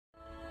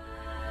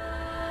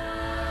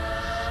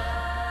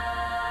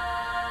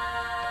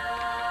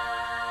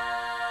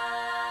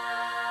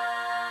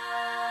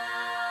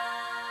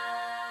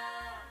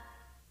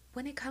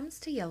When it comes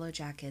to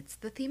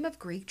Yellowjackets, the theme of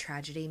Greek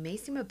tragedy may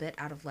seem a bit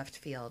out of left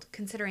field,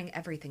 considering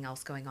everything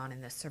else going on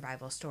in this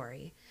survival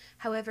story.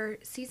 However,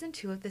 Season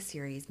 2 of the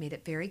series made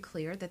it very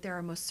clear that there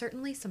are most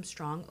certainly some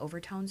strong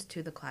overtones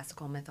to the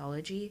classical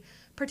mythology,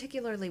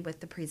 particularly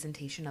with the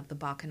presentation of the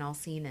Bacchanal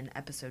scene in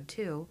Episode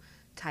 2,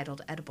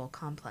 titled Edible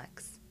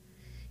Complex.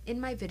 In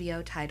my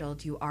video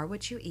titled You Are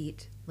What You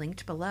Eat,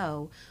 linked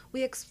below,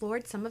 we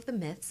explored some of the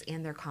myths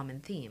and their common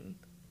theme: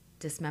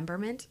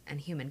 dismemberment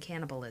and human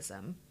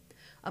cannibalism.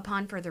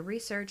 Upon further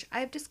research, I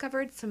have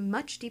discovered some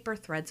much deeper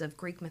threads of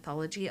Greek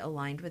mythology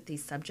aligned with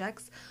these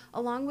subjects,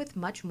 along with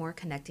much more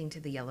connecting to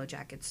the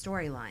Yellowjackets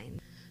storyline.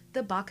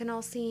 The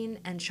Bacchanal scene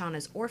and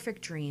Shauna's Orphic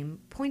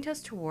dream point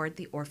us toward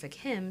the Orphic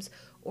hymns,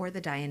 or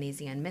the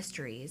Dionysian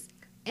mysteries,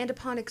 and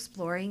upon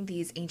exploring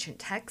these ancient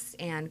texts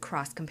and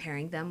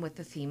cross-comparing them with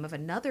the theme of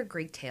another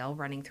Greek tale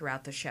running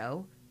throughout the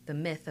show, the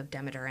myth of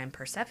Demeter and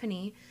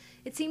Persephone,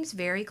 it seems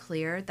very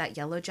clear that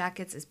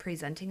Yellowjackets is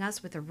presenting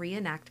us with a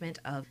reenactment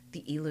of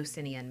the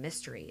Eleusinian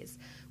mysteries,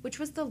 which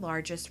was the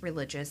largest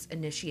religious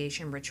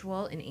initiation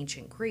ritual in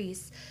ancient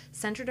Greece,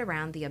 centered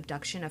around the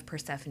abduction of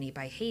Persephone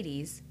by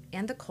Hades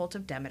and the cult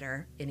of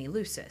Demeter in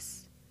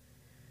Eleusis.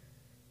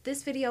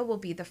 This video will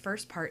be the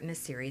first part in a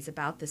series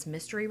about this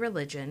mystery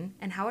religion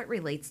and how it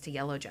relates to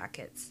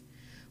Yellowjackets.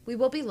 We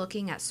will be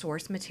looking at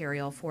source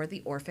material for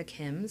the Orphic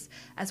hymns,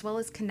 as well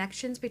as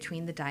connections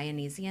between the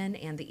Dionysian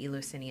and the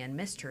Eleusinian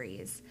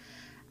mysteries.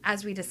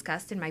 As we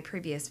discussed in my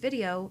previous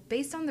video,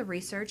 based on the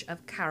research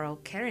of Carol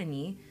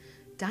Kerenyi,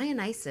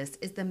 Dionysus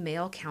is the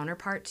male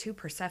counterpart to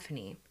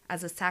Persephone,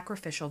 as a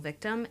sacrificial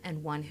victim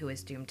and one who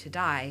is doomed to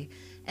die,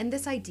 and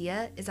this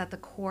idea is at the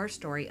core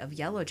story of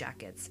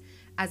Yellowjackets,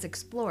 as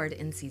explored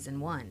in Season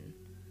 1.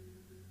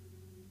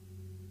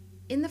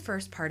 In the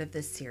first part of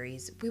this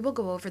series, we will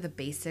go over the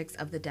basics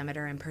of the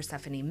Demeter and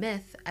Persephone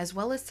myth, as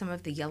well as some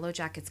of the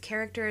Yellowjackets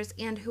characters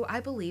and who I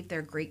believe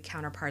their Greek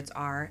counterparts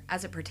are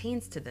as it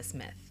pertains to this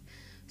myth.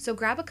 So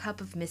grab a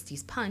cup of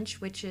Misty's Punch,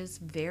 which is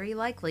very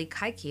likely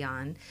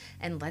Kaikion,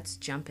 and let's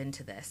jump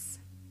into this.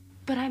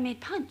 But I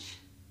made punch.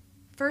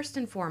 First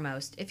and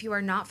foremost, if you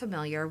are not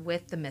familiar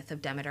with the myth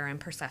of Demeter and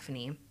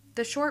Persephone,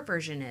 the short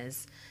version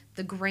is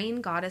the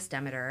grain goddess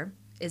Demeter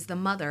is the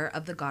mother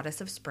of the goddess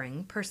of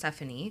spring,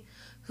 Persephone,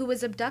 who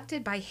was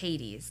abducted by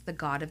Hades, the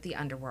god of the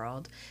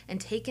underworld,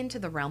 and taken to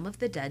the realm of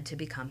the dead to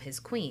become his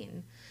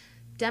queen.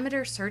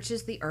 Demeter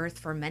searches the earth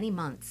for many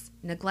months,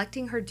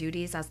 neglecting her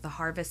duties as the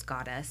harvest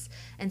goddess,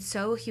 and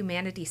so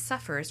humanity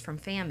suffers from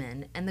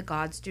famine and the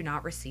gods do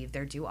not receive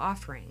their due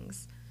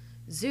offerings.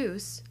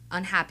 Zeus,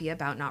 unhappy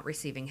about not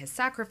receiving his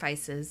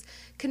sacrifices,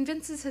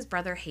 convinces his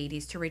brother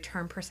Hades to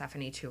return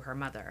Persephone to her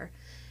mother.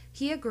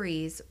 He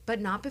agrees,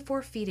 but not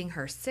before feeding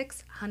her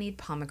 6 honeyed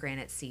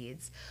pomegranate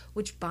seeds,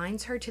 which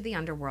binds her to the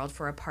underworld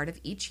for a part of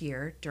each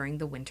year during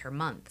the winter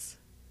months.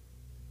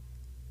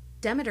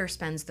 Demeter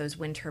spends those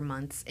winter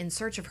months in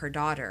search of her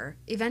daughter,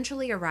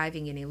 eventually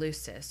arriving in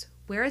Eleusis,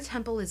 where a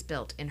temple is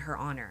built in her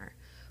honor.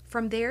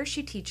 From there,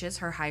 she teaches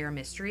her higher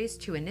mysteries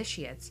to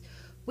initiates,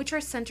 which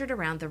are centered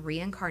around the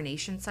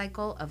reincarnation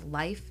cycle of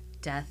life,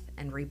 death,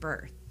 and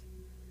rebirth.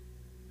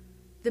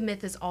 The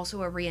myth is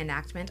also a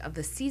reenactment of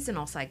the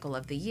seasonal cycle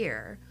of the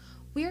year.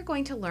 We are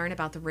going to learn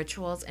about the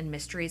rituals and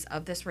mysteries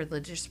of this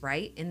religious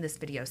rite in this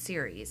video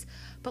series,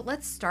 but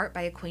let's start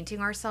by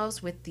acquainting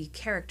ourselves with the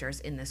characters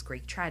in this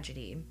Greek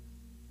tragedy.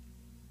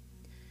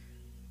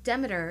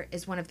 Demeter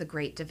is one of the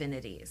great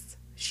divinities.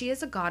 She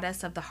is a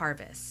goddess of the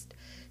harvest.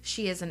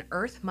 She is an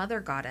earth mother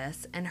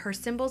goddess, and her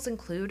symbols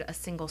include a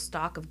single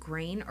stalk of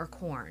grain or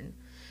corn.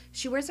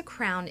 She wears a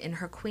crown in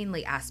her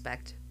queenly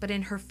aspect, but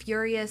in her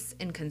furious,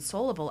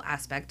 inconsolable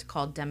aspect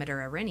called Demeter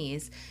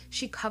Erinis,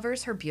 she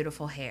covers her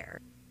beautiful hair.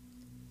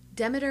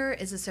 Demeter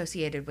is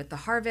associated with the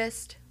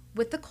harvest,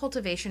 with the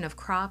cultivation of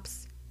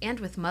crops, and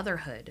with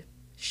motherhood.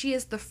 She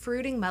is the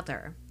fruiting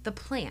mother, the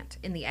plant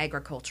in the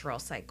agricultural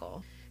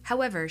cycle.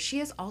 However, she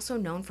is also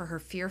known for her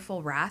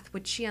fearful wrath,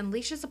 which she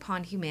unleashes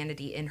upon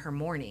humanity in her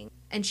mourning,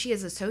 and she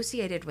is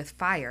associated with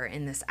fire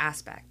in this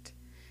aspect.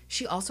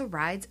 She also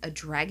rides a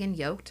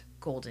dragon-yoked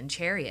golden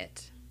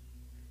chariot.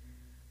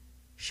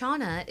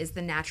 Shauna is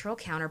the natural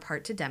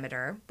counterpart to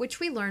Demeter, which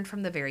we learned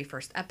from the very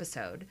first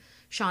episode.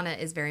 Shauna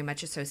is very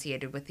much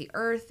associated with the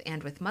earth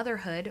and with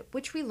motherhood,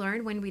 which we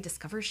learn when we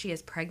discover she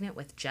is pregnant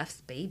with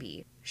Jeff's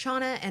baby.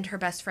 Shauna and her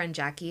best friend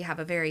Jackie have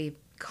a very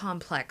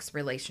complex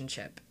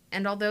relationship,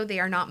 and although they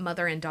are not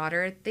mother and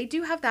daughter, they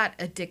do have that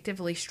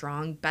addictively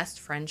strong best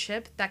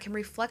friendship that can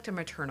reflect a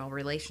maternal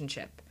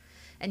relationship.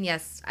 And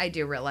yes, I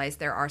do realize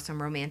there are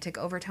some romantic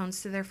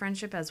overtones to their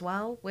friendship as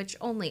well, which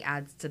only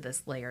adds to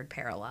this layered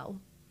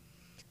parallel.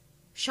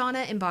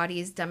 Shauna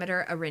embodies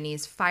Demeter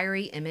Erinis'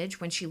 fiery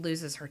image when she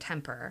loses her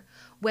temper.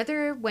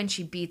 Whether when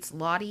she beats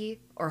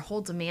Lottie, or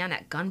holds a man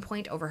at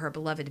gunpoint over her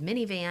beloved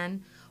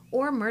minivan,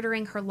 or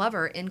murdering her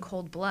lover in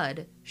cold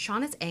blood,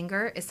 Shauna's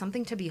anger is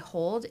something to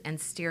behold and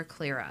steer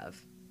clear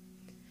of.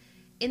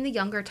 In the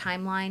younger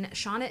timeline,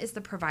 Shauna is the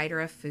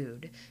provider of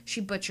food. She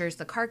butchers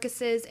the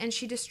carcasses and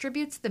she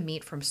distributes the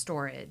meat from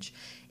storage.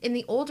 In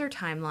the older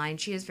timeline,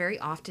 she is very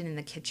often in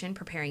the kitchen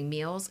preparing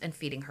meals and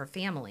feeding her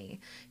family.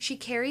 She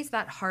carries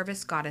that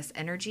harvest goddess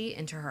energy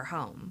into her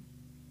home.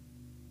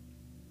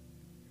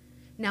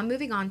 Now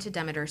moving on to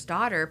Demeter's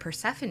daughter,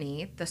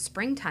 Persephone, the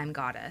springtime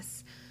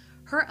goddess.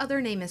 Her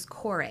other name is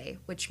Kore,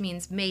 which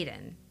means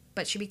maiden,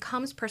 but she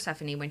becomes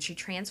Persephone when she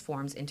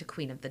transforms into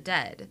Queen of the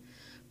Dead.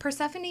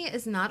 Persephone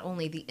is not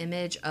only the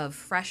image of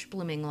fresh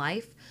blooming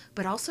life,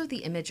 but also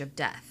the image of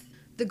death.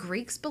 The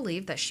Greeks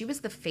believed that she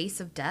was the face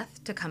of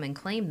death to come and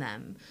claim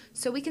them,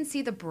 so we can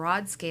see the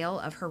broad scale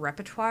of her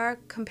repertoire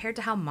compared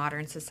to how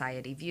modern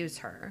society views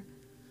her.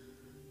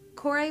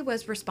 Kore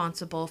was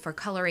responsible for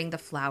coloring the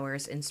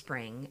flowers in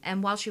spring,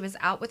 and while she was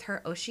out with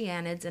her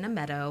Oceanids in a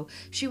meadow,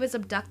 she was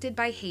abducted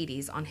by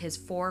Hades on his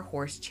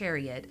 4-horse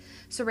chariot,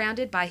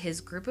 surrounded by his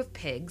group of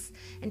pigs,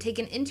 and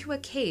taken into a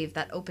cave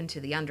that opened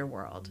to the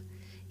underworld.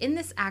 In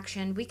this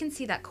action, we can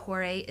see that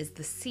Kore is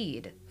the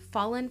seed,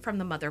 fallen from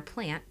the mother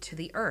plant to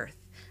the earth,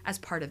 as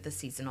part of the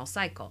seasonal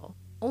cycle.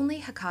 Only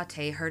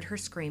Hecate heard her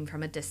scream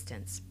from a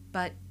distance,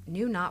 but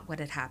knew not what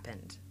had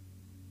happened.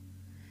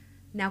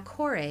 Now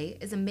Kore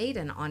is a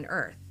maiden on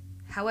earth.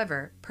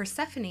 However,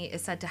 Persephone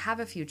is said to have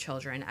a few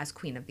children as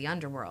queen of the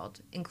underworld,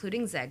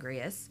 including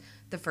Zagreus,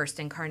 the first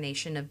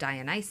incarnation of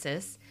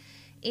Dionysus,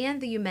 and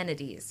the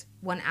Eumenides,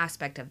 one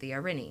aspect of the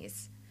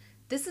Erinyes.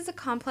 This is a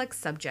complex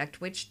subject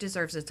which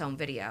deserves its own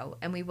video,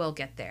 and we will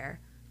get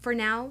there. For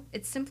now,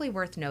 it's simply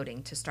worth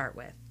noting to start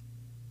with.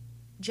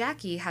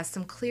 Jackie has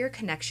some clear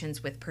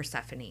connections with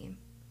Persephone.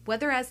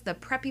 Whether as the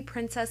preppy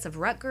princess of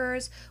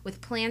Rutgers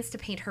with plans to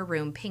paint her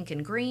room pink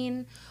and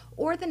green,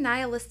 or the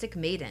nihilistic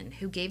maiden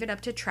who gave it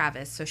up to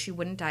Travis so she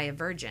wouldn't die a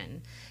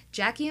virgin,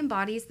 Jackie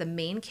embodies the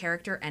main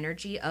character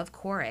energy of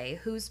Kore,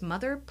 whose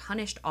mother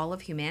punished all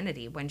of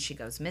humanity when she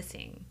goes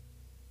missing.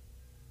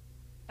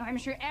 I'm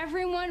sure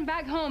everyone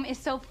back home is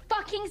so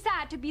fucking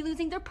sad to be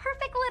losing their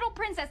perfect little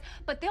princess,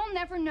 but they'll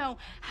never know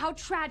how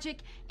tragic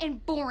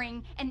and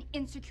boring and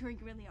insecure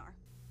you really are.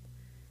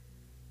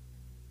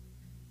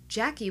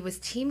 Jackie was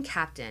team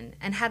captain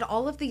and had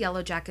all of the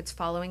Yellowjackets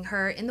following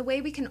her in the way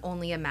we can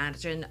only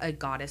imagine a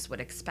goddess would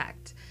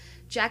expect.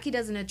 Jackie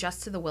doesn't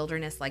adjust to the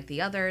wilderness like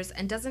the others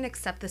and doesn't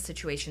accept the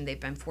situation they've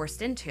been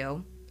forced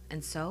into,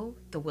 and so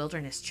the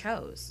wilderness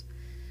chose.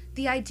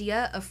 The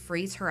idea of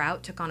freeze her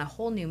out took on a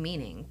whole new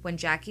meaning when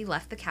Jackie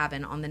left the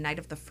cabin on the night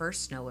of the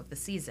first snow of the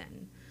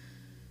season.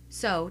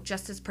 So,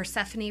 just as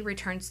Persephone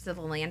returns to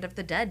the land of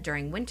the dead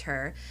during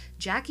winter,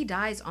 Jackie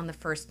dies on the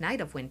first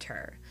night of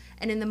winter,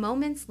 and in the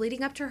moments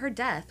leading up to her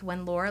death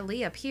when Laura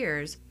Lee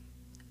appears,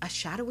 a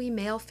shadowy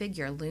male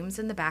figure looms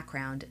in the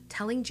background,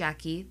 telling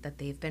Jackie that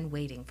they've been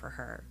waiting for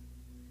her.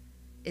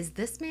 Is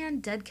this man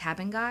Dead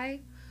Cabin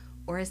Guy,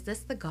 or is this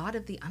the god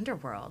of the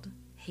underworld,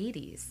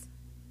 Hades?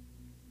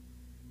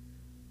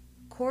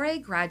 Kore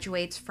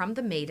graduates from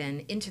the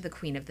maiden into the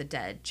Queen of the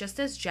Dead, just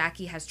as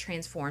Jackie has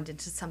transformed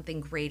into something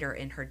greater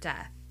in her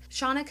death.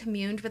 Shauna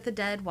communed with the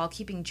dead while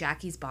keeping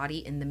Jackie's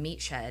body in the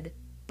meat shed,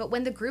 but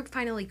when the group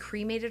finally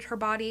cremated her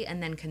body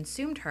and then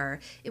consumed her,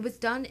 it was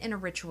done in a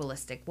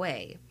ritualistic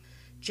way.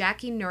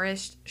 Jackie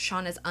nourished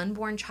Shauna's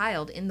unborn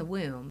child in the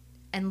womb,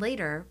 and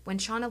later, when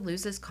Shauna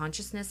loses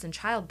consciousness in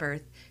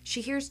childbirth, she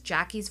hears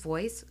Jackie's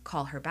voice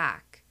call her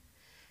back.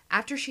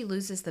 After she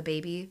loses the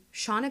baby,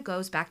 Shauna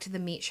goes back to the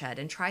meat shed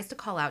and tries to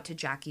call out to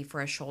Jackie for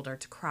a shoulder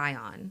to cry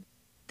on.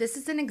 This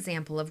is an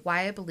example of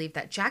why I believe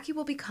that Jackie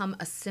will become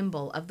a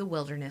symbol of the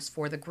wilderness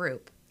for the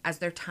group as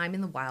their time in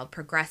the wild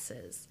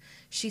progresses.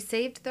 She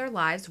saved their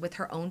lives with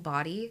her own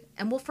body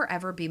and will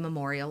forever be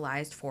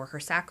memorialized for her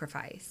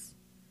sacrifice.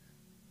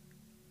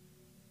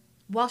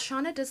 While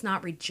Shauna does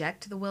not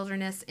reject the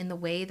wilderness in the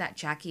way that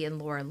Jackie and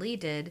Laura Lee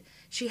did,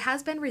 she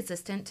has been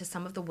resistant to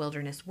some of the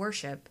wilderness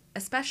worship,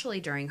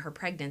 especially during her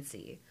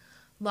pregnancy.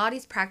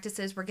 Lottie's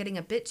practices were getting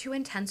a bit too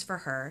intense for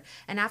her,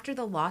 and after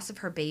the loss of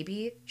her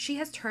baby, she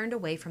has turned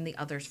away from the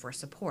others for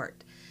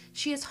support.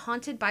 She is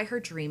haunted by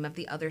her dream of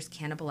the others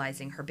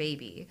cannibalizing her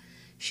baby.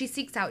 She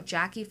seeks out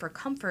Jackie for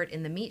comfort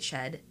in the meat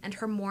shed, and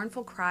her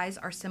mournful cries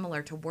are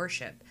similar to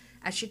worship,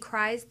 as she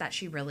cries that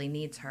she really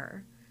needs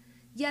her.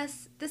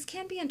 Yes, this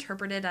can be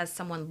interpreted as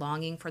someone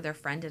longing for their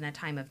friend in a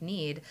time of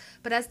need,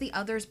 but as the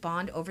others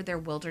bond over their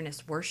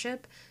wilderness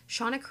worship,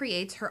 Shauna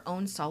creates her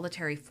own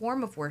solitary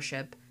form of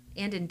worship,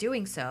 and in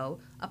doing so,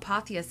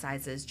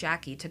 apotheosizes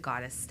Jackie to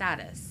goddess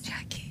status.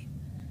 Jackie.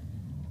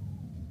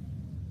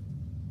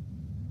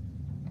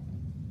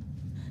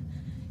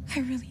 I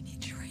really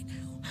need you right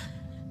now.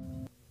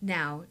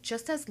 Now,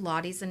 just as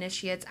Lottie's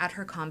initiates at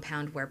her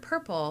compound wear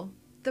purple,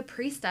 the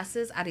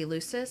priestesses at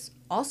Eleusis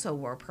also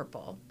wore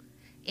purple.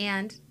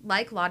 And,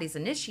 like Lottie's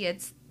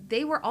initiates,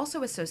 they were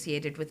also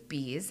associated with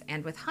bees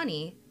and with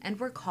honey, and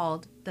were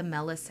called the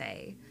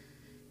melissae.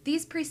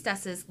 These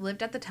priestesses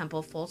lived at the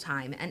temple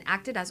full-time and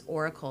acted as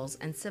oracles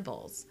and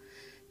sibyls.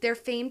 Their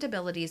famed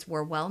abilities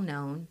were well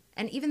known,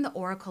 and even the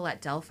oracle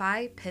at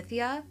Delphi,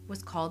 Pythia,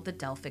 was called the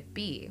Delphic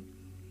bee.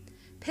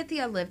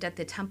 Pythia lived at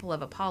the temple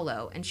of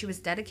Apollo, and she was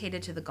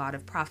dedicated to the god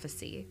of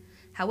prophecy.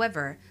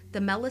 However, the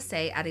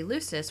melissae at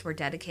Eleusis were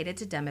dedicated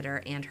to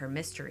Demeter and her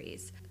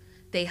mysteries.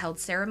 They held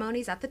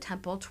ceremonies at the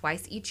temple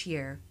twice each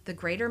year, the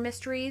greater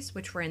mysteries,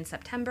 which were in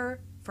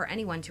September, for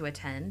anyone to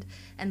attend,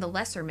 and the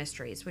lesser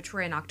mysteries, which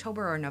were in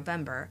October or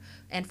November,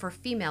 and for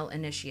female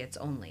initiates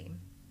only.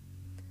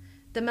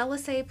 The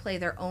melissae play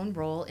their own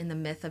role in the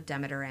myth of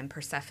Demeter and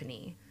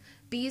Persephone.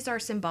 Bees are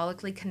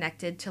symbolically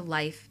connected to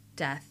life,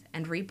 death,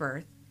 and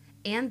rebirth,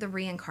 and the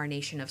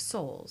reincarnation of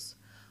souls.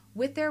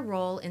 With their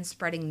role in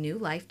spreading new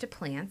life to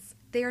plants,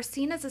 they are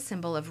seen as a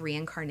symbol of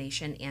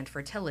reincarnation and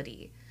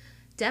fertility.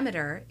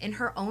 Demeter, in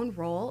her own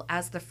role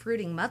as the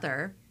fruiting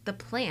mother, the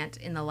plant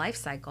in the life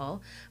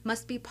cycle,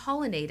 must be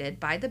pollinated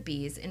by the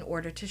bees in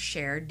order to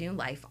share new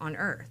life on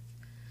Earth.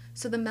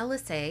 So the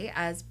melissae,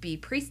 as bee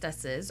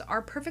priestesses,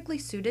 are perfectly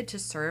suited to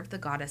serve the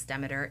goddess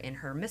Demeter in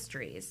her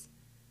mysteries.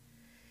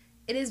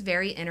 It is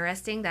very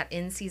interesting that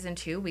in Season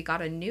 2 we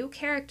got a new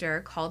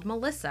character called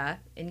Melissa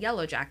in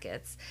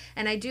Yellowjackets,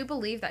 and I do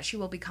believe that she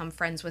will become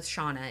friends with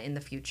Shauna in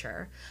the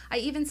future. I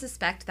even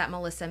suspect that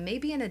Melissa may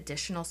be an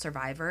additional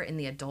survivor in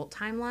the adult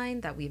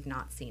timeline that we've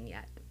not seen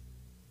yet.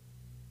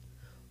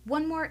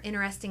 One more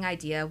interesting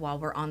idea while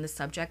we're on the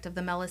subject of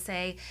the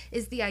melissae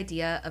is the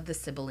idea of the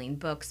Sibylline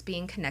books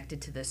being connected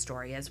to this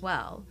story as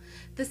well.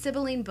 The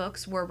Sibylline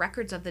books were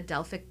records of the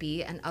Delphic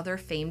bee and other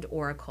famed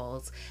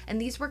oracles, and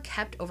these were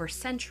kept over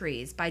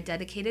centuries by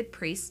dedicated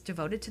priests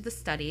devoted to the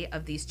study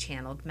of these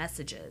channeled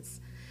messages.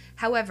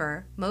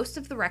 However, most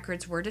of the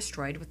records were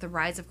destroyed with the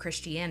rise of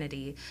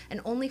Christianity,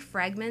 and only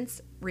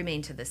fragments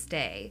remain to this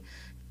day.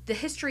 The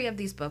history of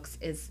these books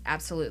is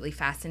absolutely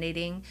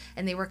fascinating,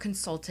 and they were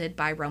consulted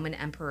by Roman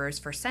emperors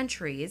for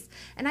centuries,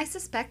 and I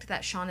suspect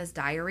that Shauna's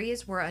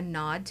diaries were a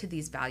nod to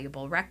these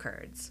valuable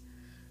records.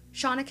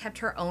 Shauna kept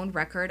her own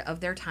record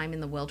of their time in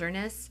the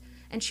wilderness,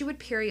 and she would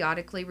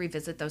periodically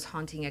revisit those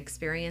haunting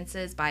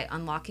experiences by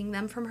unlocking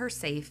them from her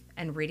safe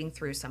and reading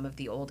through some of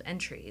the old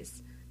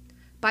entries.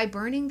 By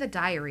burning the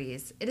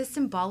diaries, it is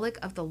symbolic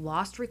of the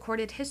lost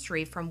recorded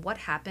history from what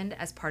happened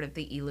as part of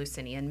the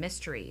Eleusinian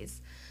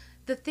mysteries.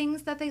 The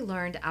things that they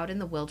learned out in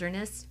the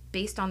wilderness,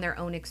 based on their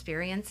own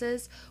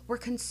experiences, were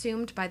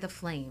consumed by the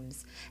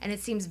flames, and it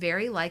seems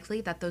very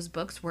likely that those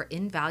books were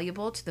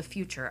invaluable to the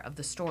future of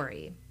the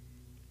story.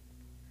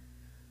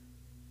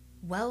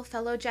 Well,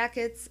 fellow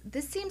jackets,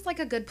 this seems like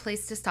a good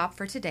place to stop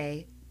for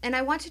today, and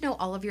I want to know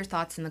all of your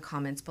thoughts in the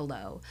comments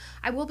below.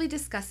 I will be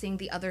discussing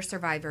the other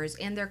survivors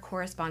and their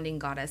corresponding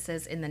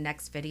goddesses in the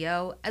next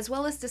video, as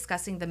well as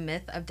discussing the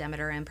myth of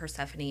Demeter and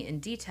Persephone in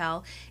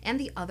detail, and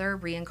the other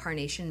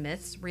reincarnation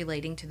myths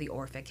relating to the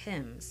Orphic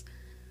hymns.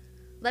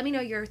 Let me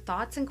know your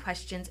thoughts and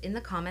questions in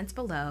the comments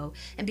below,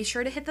 and be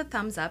sure to hit the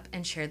thumbs up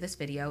and share this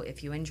video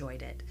if you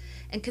enjoyed it.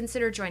 And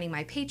consider joining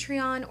my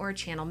Patreon or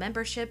channel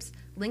memberships,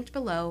 linked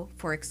below,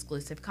 for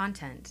exclusive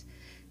content.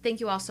 Thank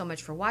you all so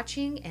much for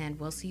watching, and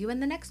we'll see you in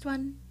the next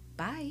one.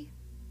 Bye!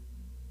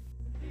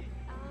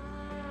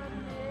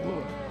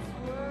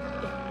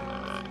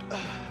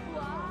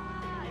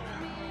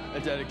 I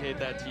dedicate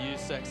that to you,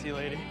 sexy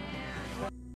lady.